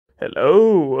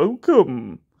Hello,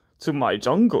 welcome to my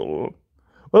jungle.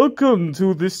 Welcome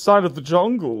to this side of the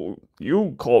jungle.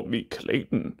 You call me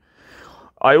Clayton.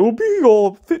 I will be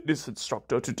your fitness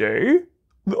instructor today.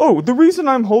 Oh, the reason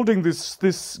I'm holding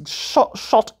this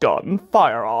shotgun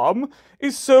firearm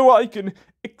is so I can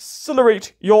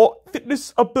accelerate your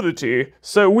fitness ability,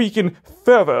 so we can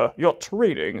further your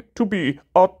training to be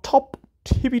a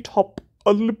tippy-top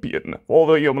Olympian for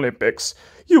the Olympics.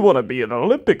 You want to be an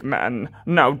Olympic man,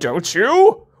 now don't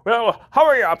you? Well,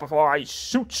 hurry up before I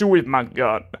shoot you with my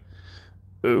gun.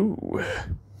 Ooh.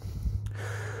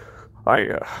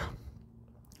 I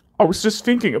was just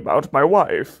thinking about my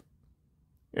wife,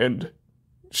 and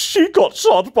she got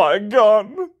shot by a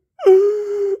gun.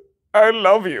 I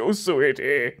love you,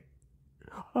 sweetie.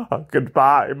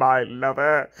 Goodbye, my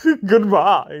lover.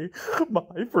 Goodbye,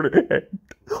 my friend.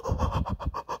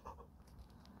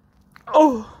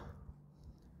 Oh.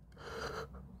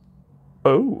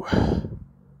 Oh.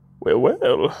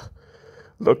 Well.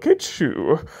 Look at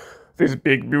you. This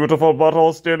big, beautiful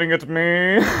butthole staring at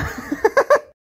me.